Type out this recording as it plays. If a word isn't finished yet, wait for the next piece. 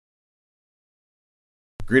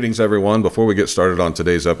Greetings, everyone. Before we get started on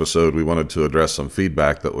today's episode, we wanted to address some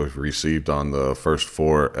feedback that we've received on the first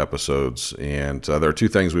 4 episodes. And there are 2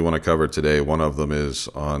 things we want to cover today. One of them is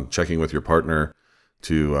on checking with your partner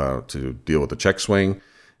to deal with the check swing.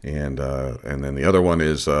 And then the other one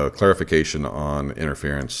is clarification on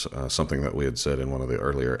interference, something that we had said in one of the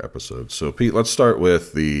earlier episodes. So, Pete, let's start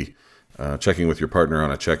with the checking with your partner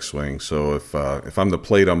on a check swing. So if I'm the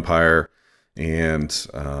plate umpire and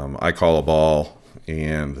I call a ball,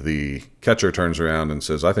 and the catcher turns around and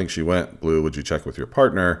says, "I think she went blue. Would you check with your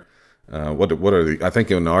partner?" What are the? I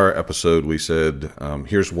think in our episode we said,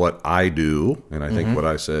 "Here's what I do," and I think what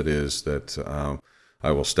I said is that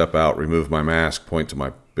I will step out, remove my mask, point to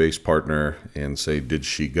my base partner, and say, "Did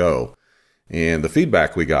she go?" And the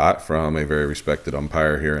feedback we got from a very respected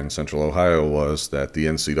umpire here in Central Ohio was that the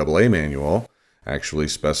NCAA manual actually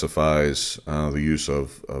specifies the use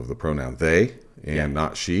of the pronoun they and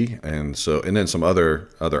not she, and then some other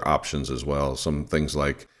options as well. Some things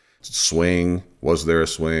like swing, was there a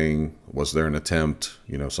swing, was there an attempt,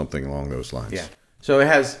 something along those lines. Yeah. So it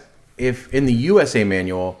has, if in the USA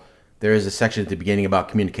manual, there is a section at the beginning about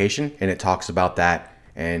communication, and it talks about that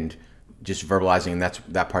and just verbalizing, and that's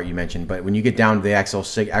that part you mentioned. But when you get down to the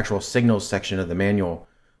actual signals section of the manual,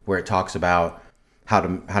 where it talks about how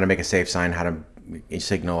to make a safe sign, how to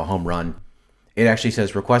signal a home run, it actually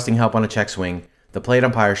says, requesting help on a check swing, the plate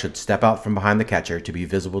umpire should step out from behind the catcher to be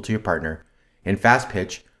visible to your partner. In fast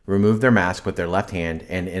pitch, remove their mask with their left hand,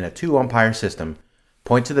 and in a 2-umpire system,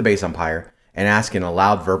 point to the base umpire and ask in a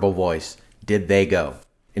loud verbal voice, "Did they go?"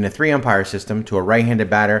 In a 3-umpire system, to a right-handed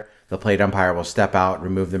batter, the plate umpire will step out,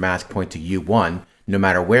 remove the mask, point to U1, no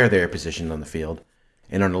matter where they are positioned on the field.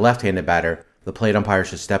 And on a left-handed batter, the plate umpire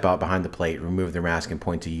should step out behind the plate, remove their mask, and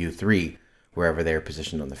point to U3, wherever they are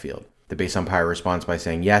positioned on the field. The base umpire responds by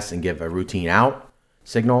saying yes and give a routine out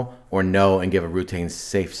signal, or no and give a routine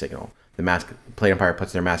safe signal. The plate umpire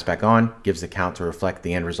puts their mask back on, gives the count to reflect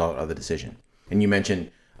the end result of the decision. And you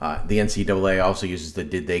mentioned the NCAA also uses the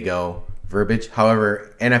 "did they go" verbiage.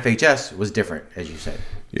 However, NFHS was different, as you said.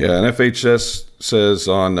 Yeah, NFHS says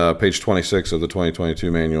on page 26 of the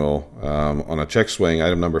 2022 manual, on a check swing,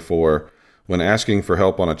 item number 4, when asking for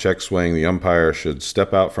help on a check swing, the umpire should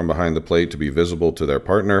step out from behind the plate to be visible to their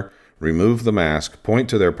partner, remove the mask, point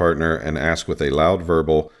to their partner, and ask with a loud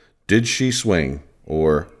verbal, "Did she swing?"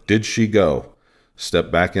 or "Did she go?" Step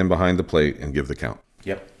back in behind the plate and give the count.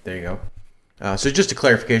 Yep, there you go. So just a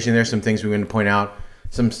clarification, there's some things we want to point out,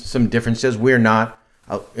 some differences. We're not,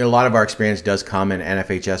 a lot of our experience does come in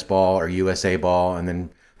NFHS ball or USA ball, and then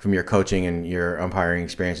from your coaching and your umpiring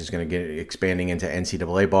experience is going to get expanding into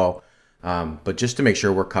NCAA ball. But just to make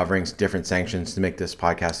sure we're covering different sanctions to make this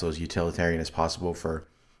podcast as utilitarian as possible for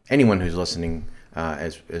anyone who's listening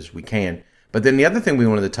as we can. But then the other thing we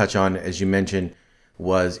wanted to touch on, as you mentioned,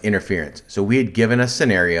 was interference. So we had given a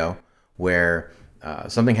scenario where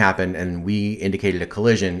something happened and we indicated a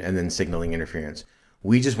collision and then signaling interference.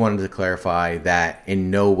 We just wanted to clarify that in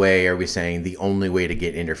no way are we saying the only way to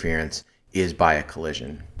get interference is by a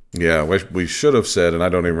collision. Yeah, we should have said, and I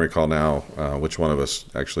don't even recall now which one of us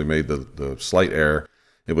actually made the slight error.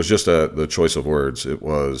 It was just the choice of words. It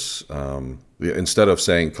was, instead of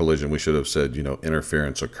saying collision, we should have said,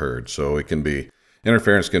 interference occurred. So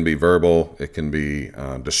interference can be verbal. It can be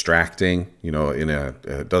distracting.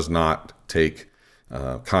 It does not take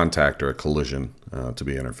contact or a collision to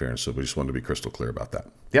be interference. So we just wanted to be crystal clear about that.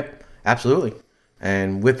 Yep, absolutely.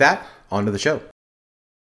 And with that, on to the show.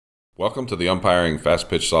 Welcome to the Umpiring Fast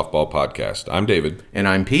Pitch Softball Podcast. I'm David. And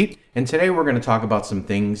I'm Pete. And today we're going to talk about some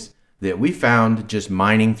things that we found just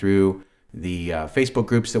mining through the Facebook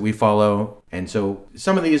groups that we follow. And so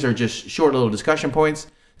some of these are just short little discussion points.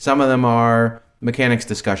 Some of them are mechanics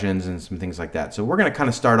discussions and some things like that. So we're going to kind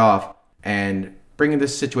of start off and bring in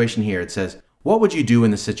this situation here. It says, what would you do in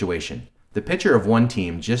this situation? The pitcher of one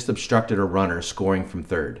team just obstructed a runner scoring from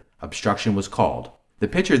third. Obstruction was called. The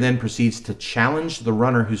pitcher then proceeds to challenge the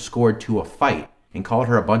runner who scored to a fight and called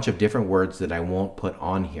her a bunch of different words that I won't put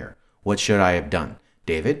on here. What should I have done?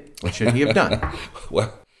 David, what should he have done?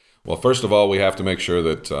 Well, first of all, we have to make sure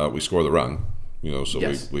that we score the run. So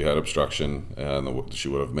yes. we had obstruction, and she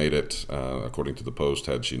would have made it according to the post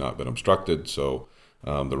had she not been obstructed. So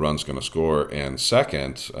the run's going to score. And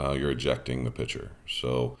second, you're ejecting the pitcher.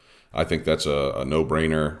 So I think that's a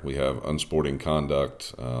no-brainer. We have unsporting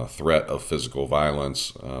conduct, threat of physical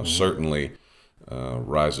violence, certainly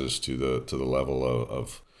rises to the level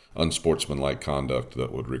of unsportsmanlike conduct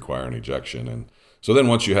that would require an ejection. And so then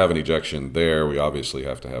once you have an ejection there, we obviously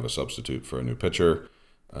have to have a substitute for a new pitcher,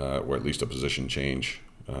 or at least a position change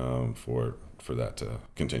for for that to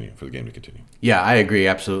continue, for the game to continue. Yeah, I agree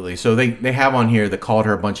absolutely. So they have on here that called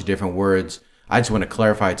her a bunch of different words. I just want to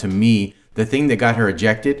clarify, to me, the thing that got her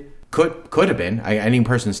ejected could have been any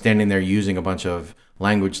person standing there using a bunch of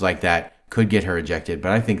language like that could get her ejected.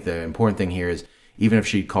 But I think the important thing here is, even if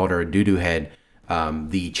she called her a doo-doo head,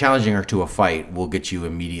 the challenging her to a fight will get you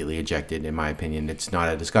immediately ejected, in my opinion. It's not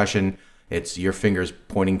a discussion. It's your fingers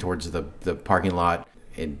pointing towards the parking lot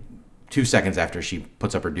in 2 seconds after she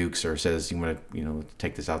puts up her dukes or says, you want to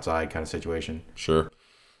take this outside kind of situation. Sure.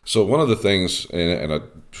 So one of the things, and I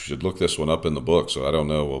should look this one up in the book, so I don't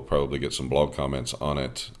know, we'll probably get some blog comments on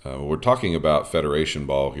it. We're talking about Federation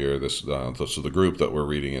Ball here. So the group that we're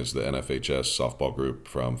reading is the NFHS softball group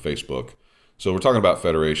from Facebook. So we're talking about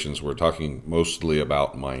federations. We're talking mostly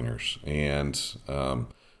about minors. And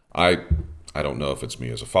I don't know if it's me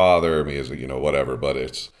as a father, me as a, whatever,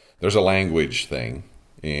 but there's a language thing.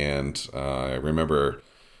 And I remember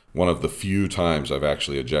one of the few times I've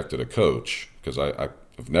actually ejected a coach, because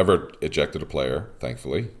I've never ejected a player,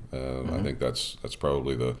 thankfully. I think that's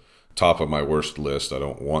probably the top of my worst list. I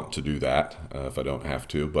don't want to do that if I don't have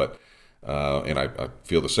to, but and I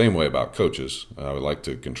feel the same way about coaches. I would like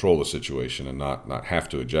to control the situation and not have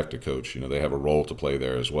to eject a coach. They have a role to play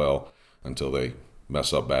there as well until they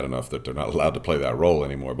mess up bad enough that they're not allowed to play that role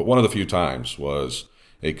anymore. But one of the few times was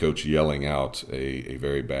a coach yelling out a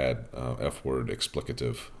very bad F-word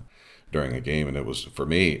explicative during a game. And it was, for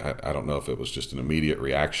me, I don't know if it was just an immediate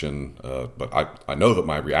reaction, but I know that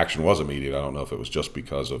my reaction was immediate. I don't know if it was just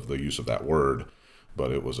because of the use of that word,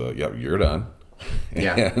 but it was you're done.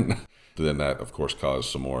 Yeah. And then that, of course,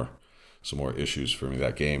 caused some more issues for me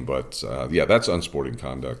that game. But that's unsporting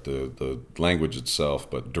conduct. The language itself,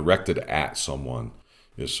 but directed at someone,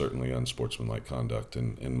 is certainly unsportsmanlike conduct,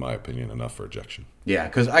 and in my opinion, enough for ejection. Yeah,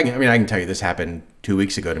 because I can tell you this happened 2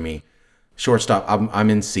 weeks ago to me. Shortstop, I'm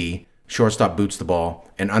in C. Shortstop boots the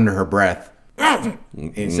ball, and under her breath,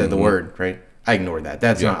 he said the word, right? I ignored that.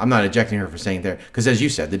 I'm not ejecting her for saying there, because as you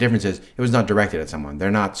said, the difference is it was not directed at someone.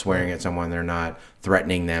 They're not swearing at someone. They're not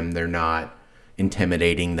threatening them. They're not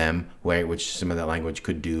intimidating them, which some of that language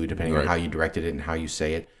could do depending on how you directed it and how you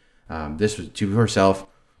say it. This was to herself.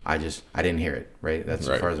 I didn't hear it, right? That's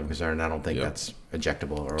as far as I'm concerned. I don't think that's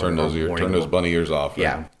ejectable or turn those bunny ears off. Right?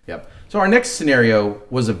 Yeah, yep. So our next scenario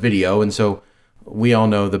was a video, and so we all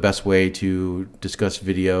know the best way to discuss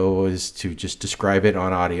video is to just describe it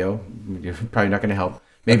on audio. You're probably not going to help.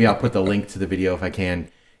 Maybe I'll put the link to the video if I can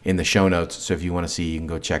in the show notes. So if you want to see, you can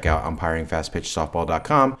go check out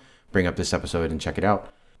umpiringfastpitchsoftball.com, bring up this episode and check it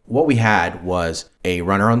out. What we had was a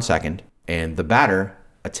runner on second, and the batter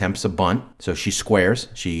attempts a bunt. So she squares,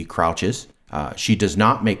 she crouches. She does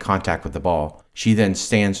not make contact with the ball. She then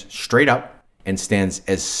stands straight up and stands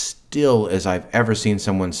as still as I've ever seen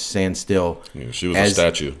someone stand still. Yeah, she was a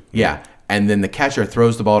statue. Yeah. And then the catcher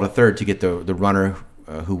throws the ball to third to get the runner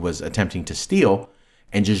who was attempting to steal,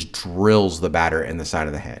 and just drills the batter in the side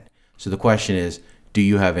of the head. So the question is, do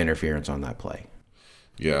you have interference on that play?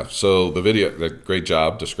 Yeah. So the video, great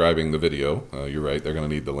job describing the video. You're right. They're going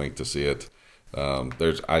to need the link to see it.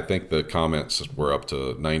 I think the comments were up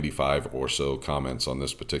to 95 or so comments on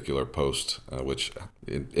this particular post, which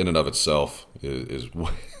in and of itself is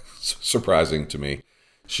surprising to me.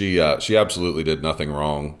 She absolutely did nothing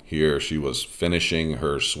wrong here. She was finishing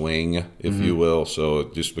her swing, if you will. So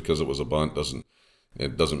just because it was a bunt doesn't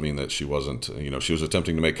mean that she wasn't. She was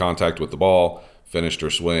attempting to make contact with the ball, finished her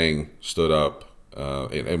swing, stood up,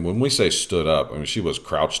 and when we say stood up, I mean she was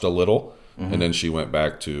crouched a little. And then she went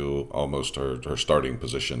back to almost her starting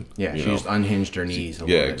position. Yeah, she just unhinged her knees a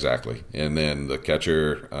little bit. Exactly. And then the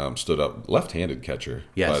catcher stood up, left-handed catcher,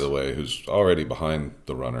 by the way, who's already behind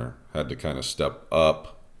the runner, had to kind of step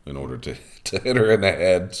up in order to hit her in the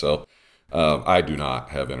head. So I do not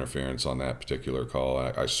have interference on that particular call.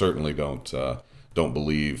 I certainly don't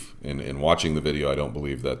believe, in watching the video, I don't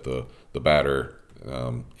believe that the batter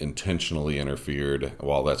intentionally interfered.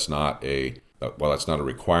 While that's not a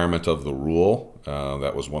requirement of the rule,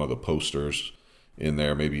 that was one of the posters in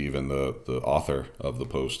there. Maybe even the author of the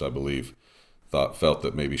post, I believe, felt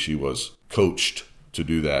that maybe she was coached to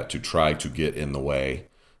do that, to try to get in the way.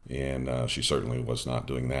 And she certainly was not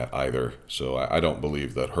doing that either. So I don't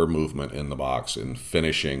believe that her movement in the box and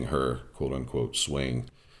finishing her quote-unquote swing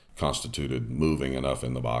constituted moving enough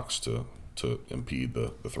in the box to impede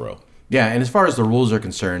the throw. Yeah, and as far as the rules are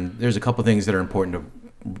concerned, there's a couple things that are important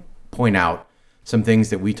to point out. Some things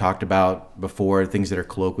that we talked about before, things that are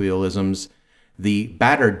colloquialisms. The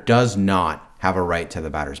batter does not have a right to the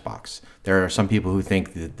batter's box. There are some people who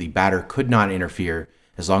think that the batter could not interfere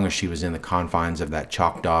as long as she was in the confines of that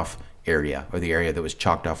chalked off area, or the area that was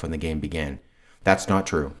chalked off when the game began. That's not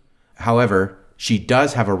true. However, she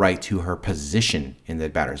does have a right to her position in the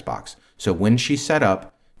batter's box. So when she's set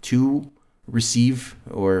up to receive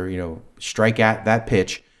or, strike at that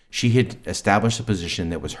pitch, she had established a position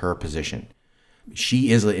that was her position.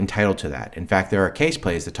 She is entitled to that. In fact, there are case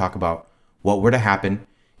plays that talk about what were to happen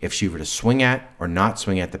if she were to swing at or not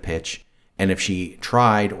swing at the pitch, and if she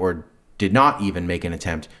tried or did not even make an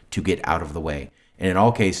attempt to get out of the way. And in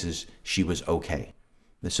all cases, she was okay.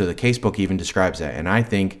 So the casebook even describes that. And I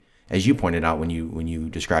think, as you pointed out when you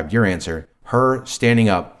described your answer, her standing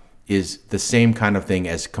up is the same kind of thing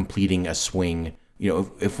as completing a swing.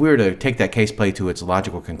 If we were to take that case play to its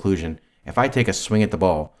logical conclusion, if I take a swing at the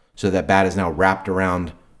ball so that bat is now wrapped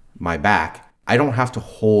around my back, I don't have to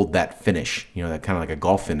hold that finish, that kind of like a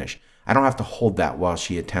golf finish. I don't have to hold that while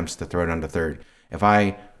she attempts to throw it onto third. If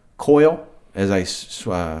I coil as I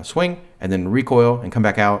swing and then recoil and come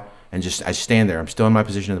back out and I stand there, I'm still in my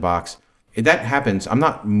position in the box. If that happens, I'm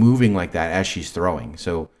not moving like that as she's throwing.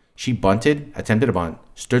 So she attempted a bunt,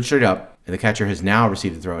 stood straight up, and the catcher has now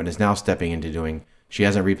received the throw and is now stepping into doing. She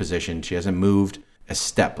hasn't repositioned. She hasn't moved a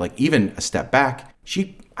step, like even a step back.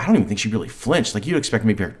 I don't even think she really flinched. Like you'd expect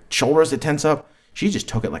maybe her shoulders to tense up. She just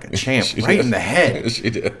took it like a champ right in the head. She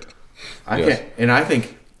did.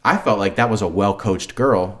 I felt like that was a well-coached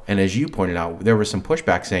girl. And as you pointed out, there was some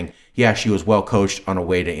pushback saying, yeah, she was well-coached on a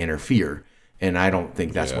way to interfere. And I don't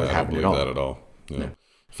think that's what happened at all. I don't believe that at all. Yeah. No. In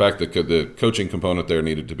fact, the coaching component there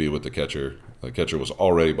needed to be with the catcher. The catcher was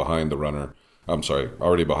already behind the runner.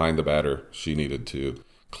 Already behind the batter. She needed to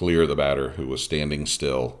clear the batter who was standing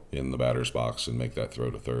still in the batter's box and make that throw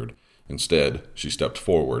to third. Instead, she stepped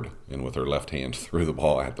forward and with her left hand threw the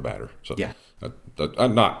ball at the batter. So yeah.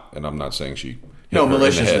 I'm not saying she no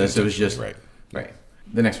maliciousness. It was just right.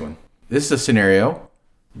 The next one. This is a scenario.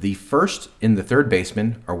 The first and the third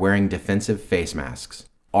baseman are wearing defensive face masks.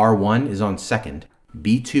 R1 is on second.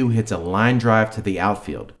 B2 hits a line drive to the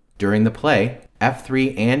outfield. During the play,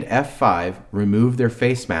 F3 and F5 remove their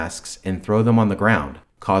face masks and throw them on the ground,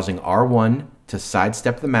 causing R1 to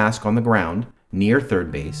sidestep the mask on the ground near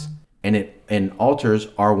third base, and alters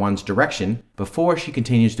R1's direction before she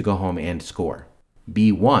continues to go home and score.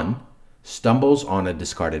 B1 stumbles on a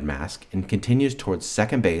discarded mask and continues towards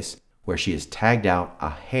second base, where she is tagged out a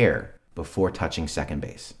hair before touching second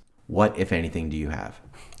base. What, if anything, do you have?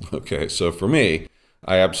 Okay, so for me,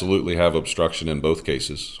 I absolutely have obstruction in both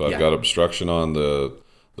cases. So I've got obstruction on the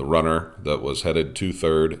runner that was headed to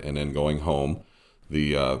third and then going home.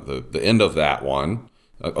 The end of that one,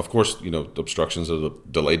 of course, obstruction's a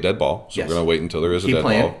delayed dead ball. So we're going to wait until there is a dead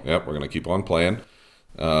ball. Yep, we're going to keep on playing.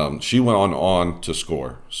 She went on to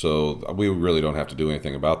score. So we really don't have to do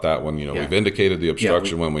anything about that one. We've indicated the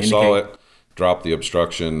obstruction when we saw it. Drop the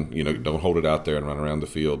obstruction. Don't hold it out there and run around the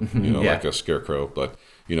field, like a scarecrow. But,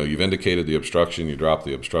 you've indicated the obstruction. You drop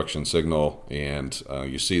the obstruction signal, and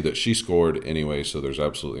you see that she scored anyway, so there's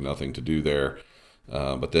absolutely nothing to do there.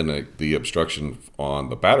 But then the obstruction on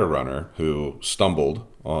the batter runner who stumbled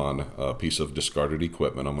on a piece of discarded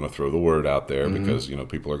equipment. I'm going to throw the word out there because,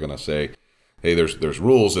 people are going to say, hey, there's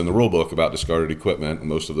rules in the rule book about discarded equipment, and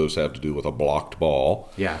most of those have to do with a blocked ball.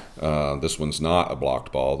 Yeah. This one's not a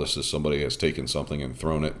blocked ball. This is somebody has taken something and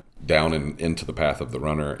thrown it down into the path of the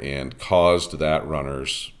runner and caused that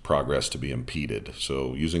runner's progress to be impeded.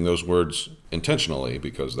 So using those words intentionally,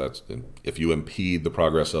 because that's if you impede the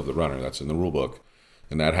progress of the runner, that's in the rule book,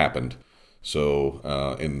 and that happened. So,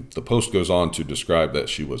 and the post goes on to describe that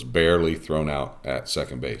she was barely thrown out at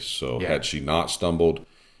second base. So had she not stumbled,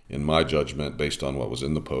 in my judgment, based on what was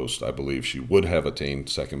in the post, I believe she would have attained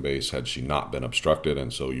second base had she not been obstructed,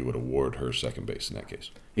 and so you would award her second base in that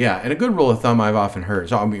case. Yeah, and a good rule of thumb I've often heard,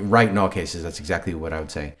 so right in all cases, that's exactly what I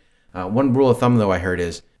would say. One rule of thumb, though, I heard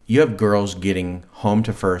is you have girls getting home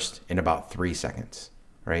to first in about 3 seconds,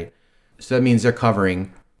 right? So that means they're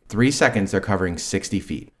covering 3 seconds, they're covering 60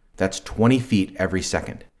 feet. That's 20 feet every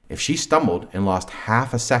second. If she stumbled and lost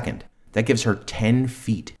half a second, that gives her 10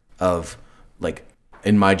 feet of,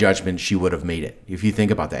 in my judgment, she would have made it. If you think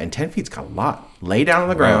about that. And 10 feet's a lot. Lay down on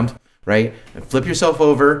the ground, right? And flip yourself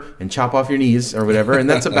over and chop off your knees or whatever. And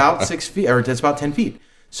that's about 6 feet, or that's about 10 feet.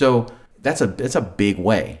 So that's a big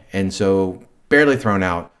way. And so barely thrown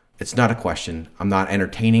out. It's not a question. I'm not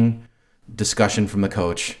entertaining discussion from the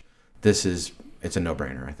coach. It's a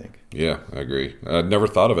no-brainer, I think. Yeah, I agree. I'd never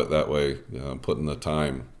thought of it that way, putting the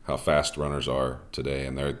time, how fast runners are today.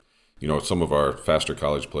 And they're, some of our faster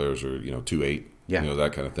college players are, 2.8. Yeah.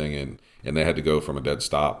 That kind of thing. And they had to go from a dead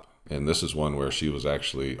stop. And this is one where she was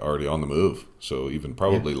actually already on the move. So even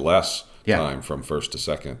probably less time from first to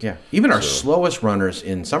second. Yeah. Even our slowest runners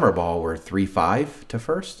in summer ball were 3.5 to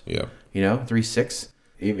first. Yeah. 3.6.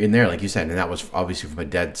 in there, like you said, and that was obviously from a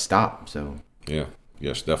dead stop. So Yeah.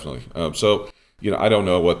 Yes, definitely. I don't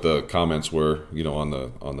know what the comments were, on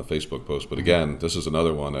the Facebook post, but again, this is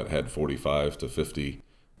another one that had 45 to 50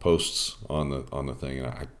 posts on the thing,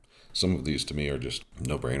 and some of these to me are just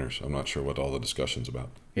no brainers. I'm not sure what all the discussion's about.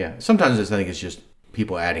 yeah, sometimes I think it's just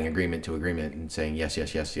people adding agreement to agreement and saying yes,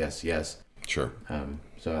 yes, yes, yes, yes. Sure.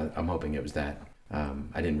 So I'm hoping it was that. I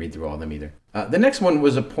didn't read through all of them either. The next one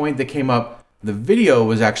was a point that came up. The video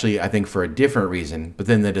was actually, I think, for a different reason, but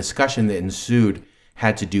then the discussion that ensued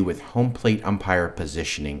had to do with home plate umpire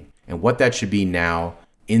positioning and what that should be now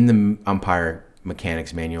in the umpire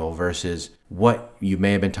mechanics manual versus what you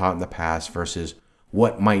may have been taught in the past versus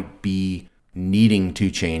what might be needing to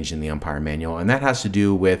change in the umpire manual. And that has to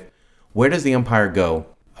do with where does the umpire go,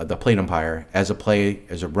 the plate umpire, as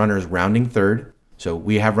a runner is rounding third. So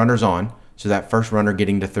we have runners on. So that first runner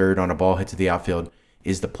getting to third on a ball hit to the outfield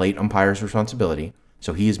is the plate umpire's responsibility.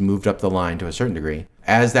 So he has moved up the line to a certain degree.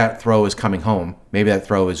 As that throw is coming home, maybe that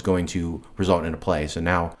throw is going to result in a play. So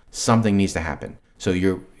now something needs to happen. So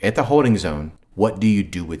you're at the holding zone. What do you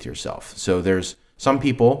do with yourself? So there's some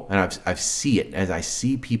people, and I see it as I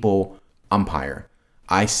see people umpire.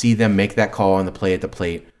 I see them make that call on the play at the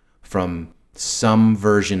plate from some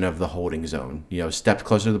version of the holding zone. Stepped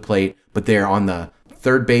closer to the plate, but they're on the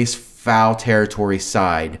third base foul territory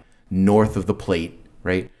side north of the plate,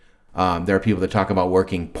 right? There are people that talk about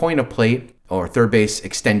working point of plate or third base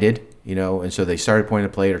extended, and so they start at point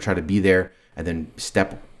of plate or try to be there and then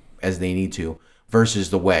step as they need to,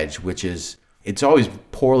 versus the wedge, which is, it's always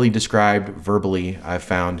poorly described verbally. I've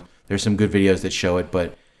found there's some good videos that show it,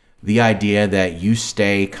 but the idea that you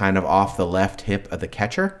stay kind of off the left hip of the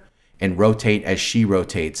catcher and rotate as she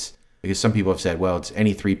rotates, because some people have said, well, it's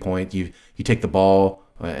any 3 point, you take the ball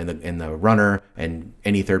and the runner, and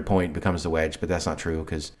any third point becomes the wedge, but that's not true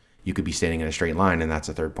because you could be standing in a straight line and that's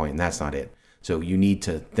a third point, and that's not it. So you need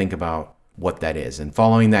to think about what that is, and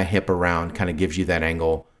following that hip around kind of gives you that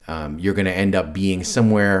angle. You're going to end up being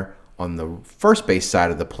somewhere on the first base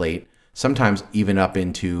side of the plate, sometimes even up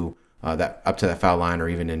into up to that foul line or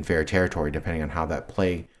even in fair territory, depending on how that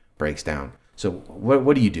play breaks down. So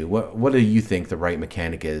what do you do? What do you think the right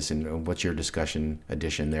mechanic is, and what's your discussion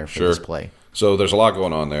addition there for this play? So there's a lot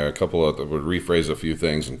going on there. We'll rephrase a few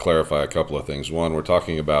things and clarify a couple of things. One, we're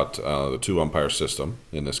talking about the two umpire system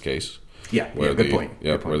in this case. Yeah, good point.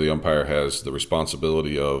 Where the umpire has the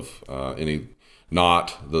responsibility of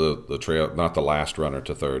not the last runner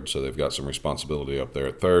to third. So they've got some responsibility up there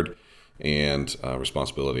at third and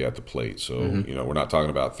responsibility at the plate. So we're not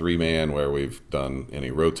talking about 3-man where we've done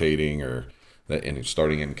any rotating or any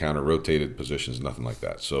starting and counter rotated positions, nothing like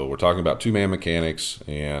that. So we're talking about 2-man mechanics,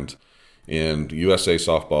 and in USA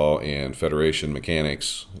softball and Federation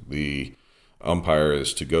mechanics, the umpire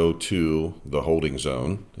is to go to the holding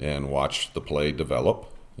zone and watch the play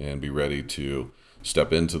develop and be ready to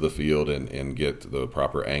step into the field and get the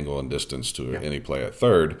proper angle and distance to any play at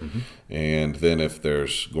third. And then if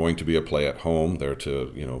there's going to be a play at home, they're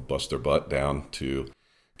to bust their butt down to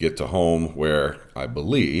get to home, where I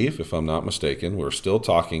believe, if I'm not mistaken, we're still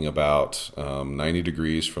talking about 90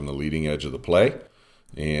 degrees from the leading edge of the play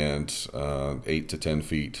and 8 to 10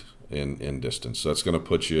 feet in distance. So that's going to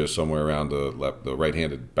put you somewhere around the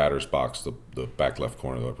right-handed batter's box, the back left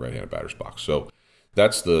corner of the right-handed batter's box. So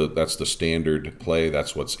that's the standard play.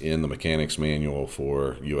 That's what's in the mechanics manual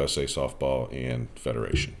for USA softball and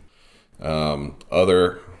Federation.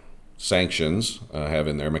 Other sanctions have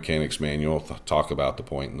in their mechanics manual talk about the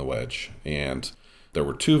point and the wedge. And there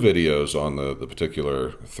were 2 videos on the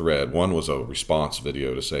particular thread. One was a response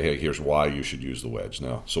video to say, hey, here's why you should use the wedge.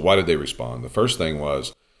 Now, so why did they respond? The first thing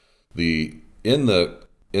was in the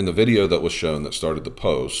video that was shown that started the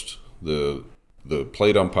post, the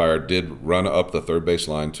plate umpire did run up the third base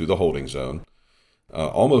line to the holding zone,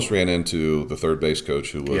 almost ran into the third base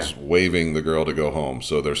coach who was waving the girl to go home.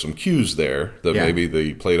 So there's some cues there that maybe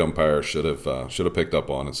the plate umpire should have picked up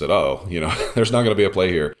on and said, oh, there's not going to be a play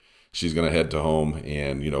here. She's going to head to home,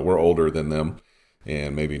 and we're older than them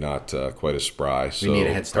and maybe not quite as spry. So we need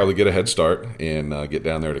a head start. Probably get a head start and get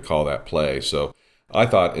down there to call that play. So I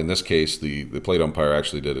thought in this case, the plate umpire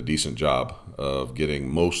actually did a decent job of getting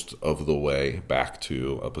most of the way back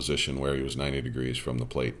to a position where he was 90 degrees from the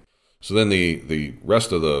plate. So then the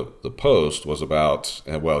rest of the post was about,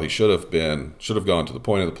 well, he should have gone to the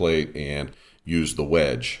point of the plate and used the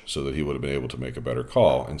wedge so that he would have been able to make a better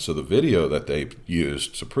call. And so the video that they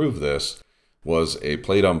used to prove this was a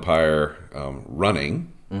plate umpire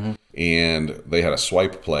running, and they had a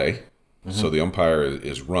swipe play. So the umpire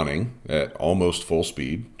is running at almost full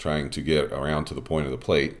speed, trying to get around to the point of the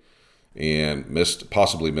plate, and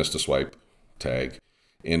possibly missed a swipe tag.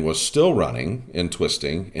 and was still running and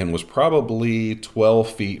twisting and was probably 12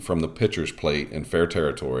 feet from the pitcher's plate in fair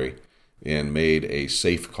territory and made a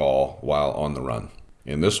safe call while on the run.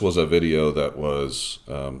 And this was a video that was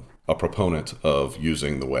a proponent of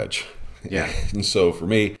using the wedge. Yeah. And so for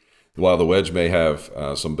me, while the wedge may have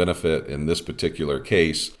some benefit in this particular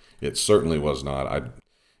case, it certainly was not.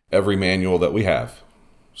 Every manual that we have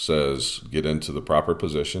says get into the proper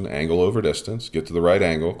position, angle over distance, get to the right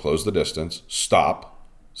angle, close the distance, stop,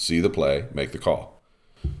 see the play, make the call.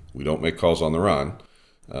 We don't make calls on the run.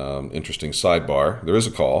 Interesting sidebar, there is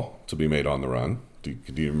a call to be made on the run. Do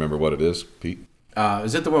you remember what it is, Pete?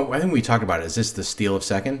 Is it the one? I think we talked about it. Is this the steal of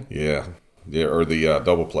second? Yeah, or the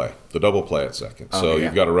double play. The double play at second. So yeah.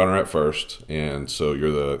 You've got a runner at first, and so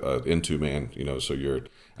you're the in-two man. So you're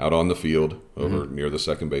out on the field over near the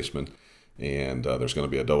second baseman, and there's going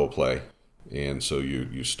to be a double play. And so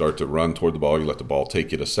you start to run toward the ball. You let the ball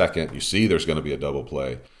take you to second. You see there's going to be a double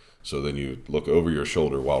play. So then you look over your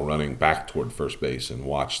shoulder while running back toward first base and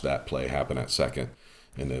watch that play happen at second.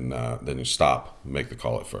 And then you stop, make the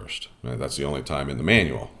call at first. Right? That's the only time in the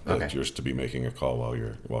manual that you're to be making a call while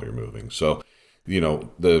you're moving. So,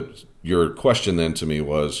 your question then to me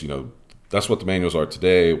was, that's what the manuals are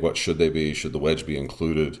today. What should they be? Should the wedge be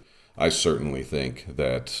included? I certainly think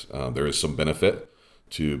that there is some benefit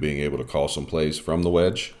to being able to call some plays from the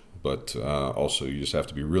wedge, but also you just have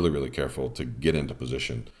to be really, really careful to get into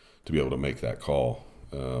position to be able to make that call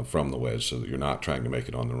from the wedge so that you're not trying to make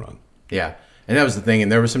it on the run. Yeah. And that was the thing,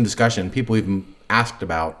 and there was some discussion. People even asked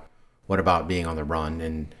about what about being on the run,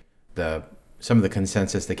 and some of the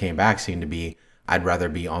consensus that came back seemed to be I'd rather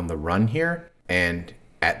be on the run here and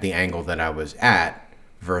at the angle that I was at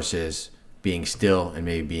versus being still and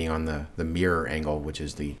maybe being on the mirror angle, which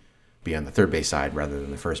is be on the third base side rather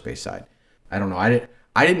than the first base side. I don't know.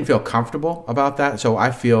 I didn't feel comfortable about that, so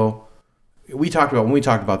I feel when we talked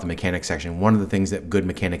about the mechanics section, one of the things that good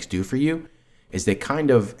mechanics do for you is they kind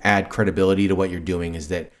of add credibility to what you're doing, is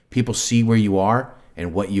that people see where you are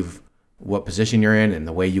and what position you're in and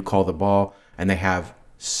the way you call the ball, and they have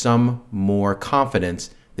some more confidence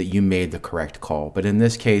that you made the correct call. But in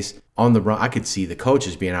this case, on the run, I could see the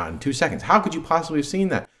coaches being out in 2 seconds. How could you possibly have seen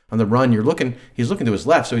that? On the run, he's looking to his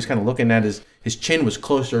left, so he's kind of looking at his chin was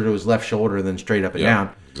closer to his left shoulder than straight up and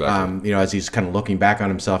down. Exactly. As he's kind of looking back on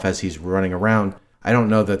himself as he's running around. I don't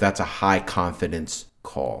know that that's a high confidence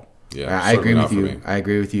call. Yeah, I agree with you. Me. I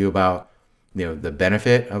agree with you about the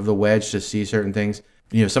benefit of the wedge to see certain things.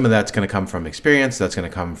 Some of that's going to come from experience. That's going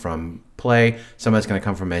to come from play. Some of that's going to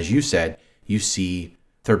come from, as you said, you see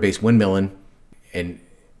third base windmilling, and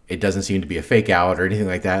it doesn't seem to be a fake out or anything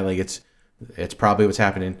like that. Like it's probably what's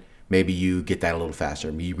happening. Maybe you get that a little faster.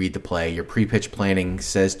 You read the play. Your pre-pitch planning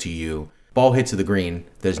says to you, ball hits the green.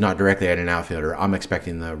 There's not directly at an outfielder. I'm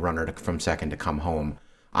expecting the runner from second to come home.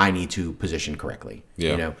 I need to position correctly,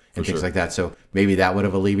 and things like that. So maybe that would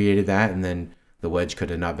have alleviated that, and then the wedge could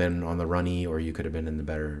have not been on the runny, or you could have been in the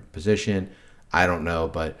better position. I don't know,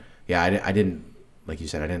 but yeah, I didn't, like you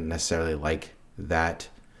said, I didn't necessarily like that.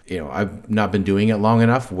 I've not been doing it long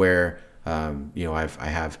enough where, I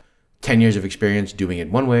have 10 years of experience doing it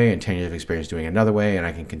one way and 10 years of experience doing it another way, and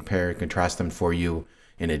I can compare and contrast them for you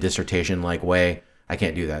in a dissertation-like way. I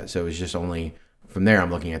can't do that. So it's just only from there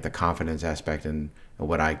I'm looking at the confidence aspect and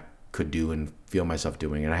what I could do and feel myself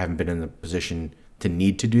doing. And I haven't been in the position to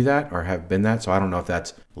need to do that or have been that. So I don't know if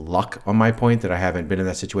that's luck on my point that I haven't been in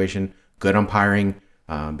that situation, good umpiring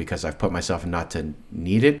because I've put myself not to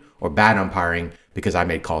need it, or bad umpiring because I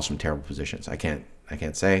made calls from terrible positions. I can't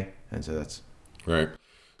say. And so that's right.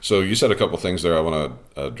 So you said a couple things there I want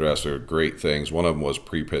to address. They're great things. One of them was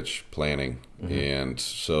pre-pitch planning. Mm-hmm. And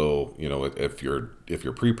so, if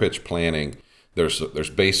you're pre-pitch planning, there's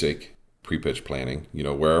basic pre-pitch planning.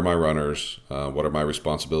 Where are my runners? What are my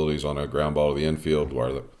responsibilities on a ground ball to the infield?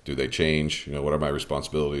 Do they change? What are my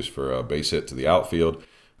responsibilities for a base hit to the outfield?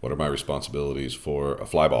 What are my responsibilities for a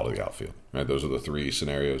fly ball to the outfield? Right? Those are the three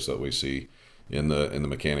scenarios that we see in the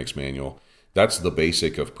mechanics manual. That's the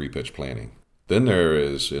basic of pre-pitch planning. Then there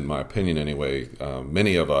is, in my opinion anyway,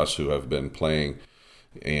 many of us who have been playing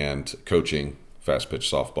and coaching fast pitch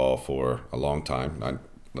softball for a long time.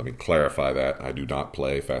 Let me clarify that. I do not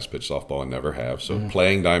play fast pitch softball and never have. So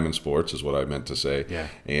playing diamond sports is what I meant to say. Yeah.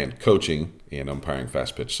 And coaching and umpiring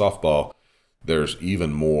fast pitch softball, there's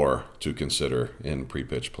even more to consider in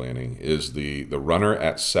pre-pitch planning. Is the runner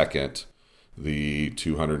at second the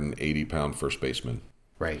 280-pound first baseman?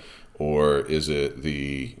 right. Or is it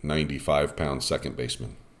the 95-pound second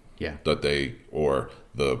baseman? Yeah. Or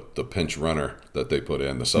the pinch runner that they put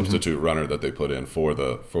in, the substitute runner that they put in for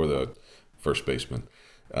the first baseman.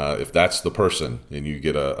 if that's the person and you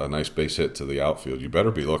get a nice base hit to the outfield, you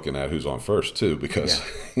better be looking at who's on first too, because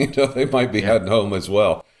they might be heading home as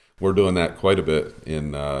well. We're doing that quite a bit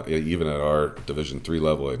in even at our Division III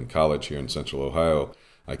level in college here in Central Ohio.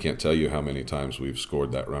 I can't tell you how many times we've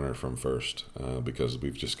scored that runner from first because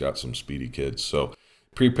we've just got some speedy kids. So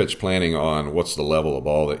pre-pitch planning on what's the level of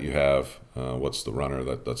ball that you have, what's the runner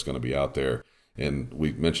that's going to be out there. And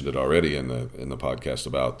we mentioned it already in the podcast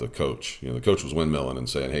about the coach. The coach was windmilling and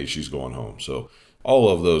saying, hey, she's going home. So all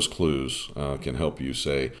of those clues can help you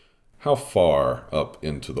say, how far up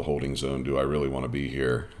into the holding zone do I really want to be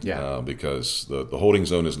here? Because the holding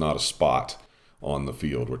zone is not a spot on the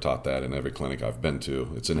field. We're taught that in every clinic I've been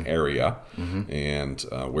to. It's an area, and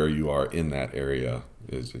where you are in that area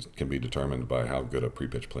can be determined by how good a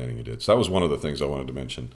pre-pitch planning you did. So that was one of the things I wanted to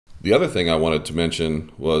mention. The other thing I wanted to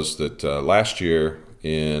mention was that last year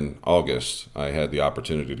in August, I had the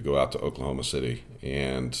opportunity to go out to Oklahoma City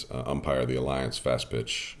and umpire the Alliance Fast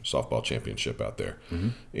Pitch Softball Championship out there.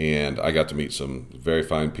 And I got to meet some very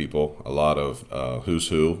fine people, a lot of who's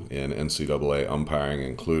who in NCAA umpiring,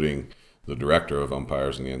 including the director of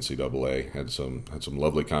umpires in the NCAA. Had some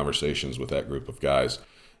lovely conversations with that group of guys.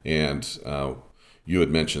 And you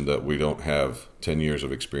had mentioned that we don't have 10 years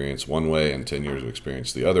of experience one way and 10 years of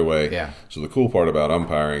experience the other way. So the cool part about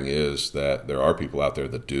umpiring is that there are people out there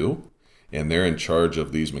that do, and they're in charge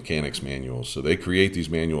of these mechanics manuals. So they create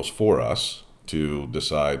these manuals for us to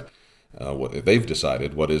decide they've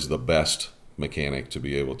decided what is the best mechanic to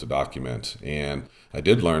be able to document. And I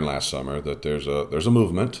did learn last summer that there's a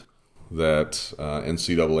movement that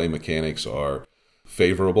NCAA mechanics are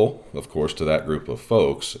favorable, of course, to that group of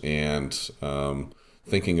folks, and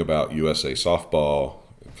thinking about USA softball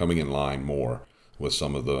coming in line more with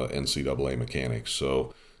some of the NCAA mechanics.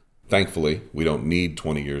 So thankfully, we don't need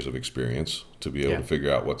 20 years of experience to be able to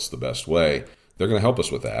figure out what's the best way. They're going to help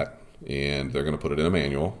us with that, and they're going to put it in a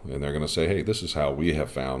manual, and they're going to say, hey, this is how we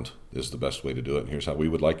have found is the best way to do it, and here's how we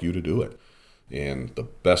would like you to do it. And the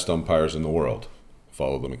best umpires in the world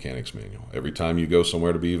follow the mechanics manual. Every time you go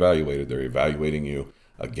somewhere to be evaluated, they're evaluating you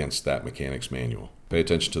against that mechanics manual. Pay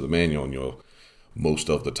attention to the manual and you'll most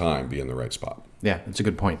of the time be in the right spot. Yeah, that's a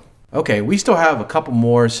good point. Okay, we still have a couple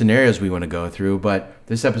more scenarios we want to go through, but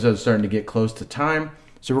this episode is starting to get close to time.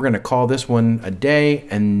 So we're going to call this one a day,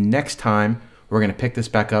 and next time we're going to pick this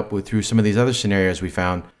back up through some of these other scenarios we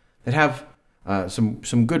found that have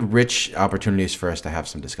some good, rich opportunities for us to have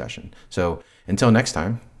some discussion. So until next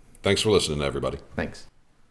time. Thanks for listening, everybody. Thanks.